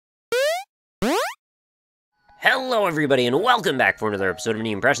Hello everybody and welcome back for another episode of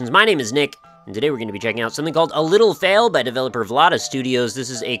New Impressions. My name is Nick, and today we're going to be checking out something called A Little Fail by developer Vlada Studios.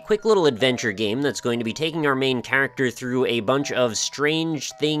 This is a quick little adventure game that's going to be taking our main character through a bunch of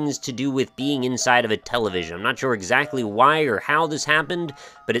strange things to do with being inside of a television. I'm not sure exactly why or how this happened,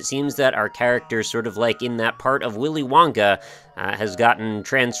 but it seems that our character, sort of like in that part of Willy Wonka, has gotten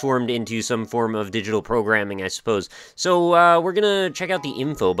transformed into some form of digital programming, I suppose. So we're going to check out the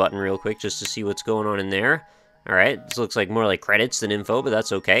info button real quick just to see what's going on in there. Alright, this looks like more like credits than info, but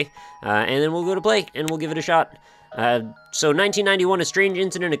that's okay. And then we'll go to play, and we'll give it a shot. So 1991, a strange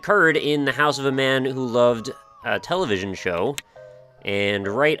incident occurred in the house of a man who loved a television show. And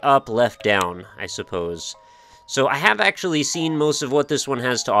right up, left down, I suppose. So I have actually seen most of what this one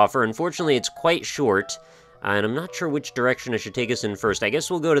has to offer. Unfortunately, it's quite short. And I'm not sure which direction I should take us in first. I guess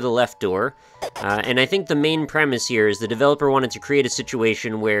we'll go to the left door. And I think the main premise here is the developer wanted to create a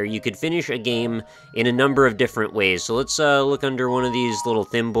situation where you could finish a game in a number of different ways. So let's look under one of these little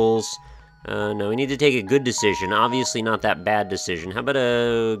thimbles. No, we need to take a good decision. Obviously not that bad decision. How about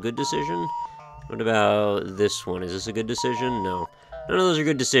a good decision? What about this one? Is this a good decision? No. None of those are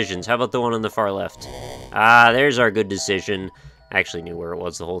good decisions. How about the one on the far left? Ah, there's our good decision. I actually knew where it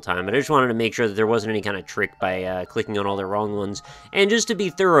was the whole time, but I just wanted to make sure that there wasn't any kind of trick by clicking on all the wrong ones. And just to be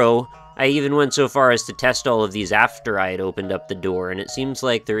thorough, I even went so far as to test all of these after I had opened up the door, and it seems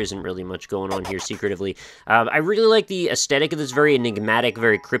like there isn't really much going on here secretively. I really like the aesthetic of this, very enigmatic,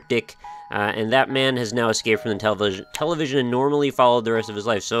 very cryptic, and that man has now escaped from the television and normally followed the rest of his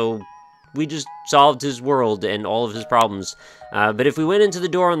life, so we just solved his world and all of his problems. But if we went into the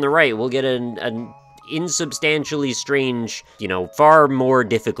door on the right, we'll get an insubstantially strange, far more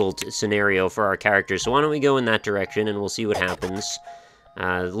difficult scenario for our character. So why don't we go in that direction and we'll see what happens.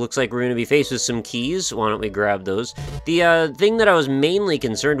 It looks like we're going to be faced with some keys. Why don't we grab those? The thing that I was mainly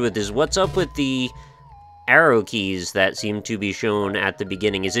concerned with is what's up with the arrow keys that seem to be shown at the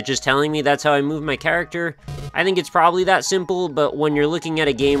beginning. Is it just telling me that's how I move my character? I think it's probably that simple, but when you're looking at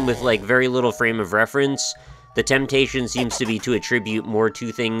a game with like very little frame of reference, the temptation seems to be to attribute more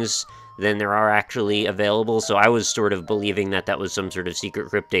to things than there are actually available, so I was sort of believing that that was some sort of secret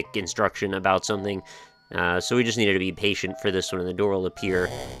cryptic instruction about something. So we just needed to be patient for this one, and the door will appear.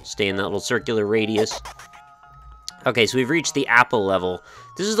 Stay in that little circular radius. Okay, so we've reached the apple level.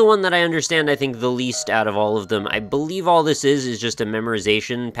 This is the one that I understand, I think, the least out of all of them. I believe all this is just a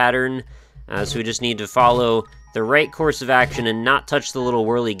memorization pattern, so we just need to follow the right course of action and not touch the little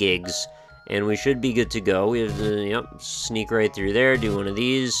whirligigs, and we should be good to go. We have to, sneak right through there, do one of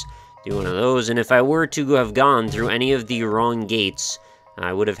these, do one of those, and if I were to have gone through any of the wrong gates,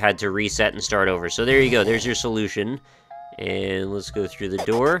 I would have had to reset and start over. So there you go, there's your solution. And let's go through the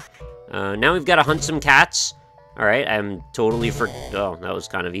door. Now we've got to hunt some cats. Alright, I'm totally oh, that was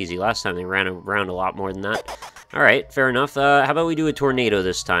kind of easy. Last time they ran around a lot more than that. Alright, fair enough. How about we do a tornado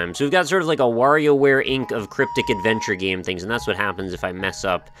this time? So we've got sort of like a WarioWare Inc. of cryptic adventure game things, and that's what happens if I mess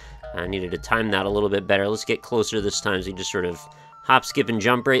up. I needed to time that a little bit better. Let's get closer this time so you just sort of hop, skip, and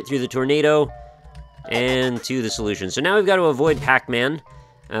jump right through the tornado, and to the solution. So now we've got to avoid Pac-Man.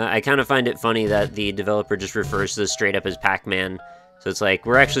 I kind of find it funny that the developer just refers to this straight up as Pac-Man. So it's like,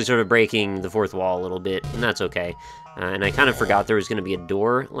 we're actually sort of breaking the fourth wall a little bit, and that's okay. And I kind of forgot there was going to be a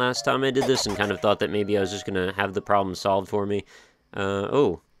door last time I did this, and kind of thought that maybe I was just going to have the problem solved for me.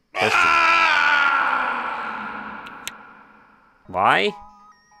 Oh. Why?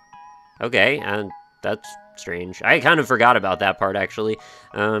 Okay, that's strange. I kind of forgot about that part, actually.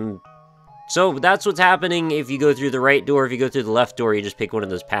 So that's what's happening if you go through the right door. If you go through the left door, you just pick one of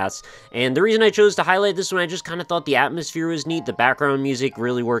those paths. And the reason I chose to highlight this one, I just kind of thought the atmosphere was neat. The background music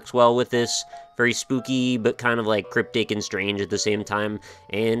really works well with this. Very spooky, but kind of like cryptic and strange at the same time.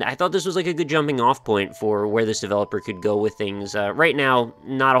 And I thought this was like a good jumping off point for where this developer could go with things. Right now,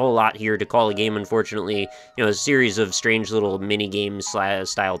 not a whole lot here to call a game, unfortunately. A series of strange little mini-game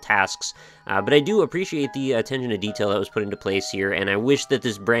style tasks. But I do appreciate the attention to detail that was put into place here, and I wish that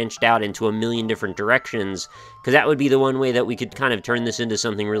this branched out into a million different directions, because that would be the one way that we could kind of turn this into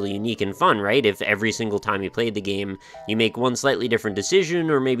something really unique and fun, right? If every single time you played the game, you make one slightly different decision,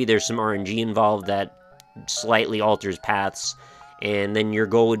 or maybe there's some RNG involved that slightly alters paths, and then your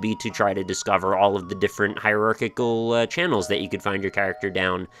goal would be to try to discover all of the different hierarchical channels that you could find your character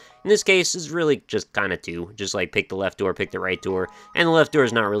down. In this case, it's really just kind of two. Just like pick the left door, pick the right door, and the left door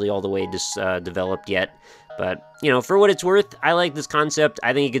is not really all the way developed yet. But, for what it's worth, I like this concept.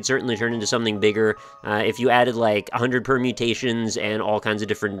 I think it could certainly turn into something bigger. If you added, like, 100 permutations and all kinds of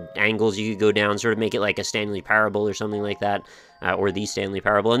different angles you could go down, sort of make it like a Stanley Parable or something like that, or the Stanley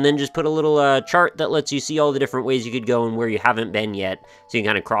Parable, and then just put a little chart that lets you see all the different ways you could go and where you haven't been yet, so you can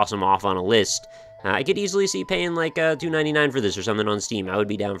kind of cross them off on a list. I could easily see paying like $2.99 for this or something on Steam. I would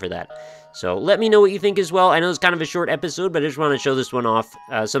be down for that. So let me know what you think as well. I know it's kind of a short episode, but I just want to show this one off,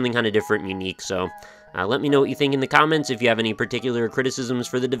 something kind of different and unique. So let me know what you think in the comments. If you have any particular criticisms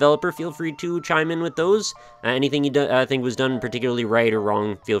for the developer, feel free to chime in with those. Anything you think was done particularly right or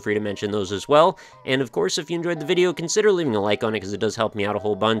wrong, feel free to mention those as well. And of course, if you enjoyed the video, consider leaving a like on it because it does help me out a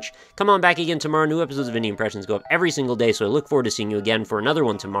whole bunch. Come on back again tomorrow. New episodes of Indie Impressions go up every single day, so I look forward to seeing you again for another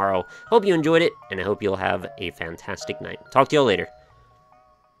one tomorrow. Hope you enjoyed it, and I hope you'll have a fantastic night. Talk to y'all later.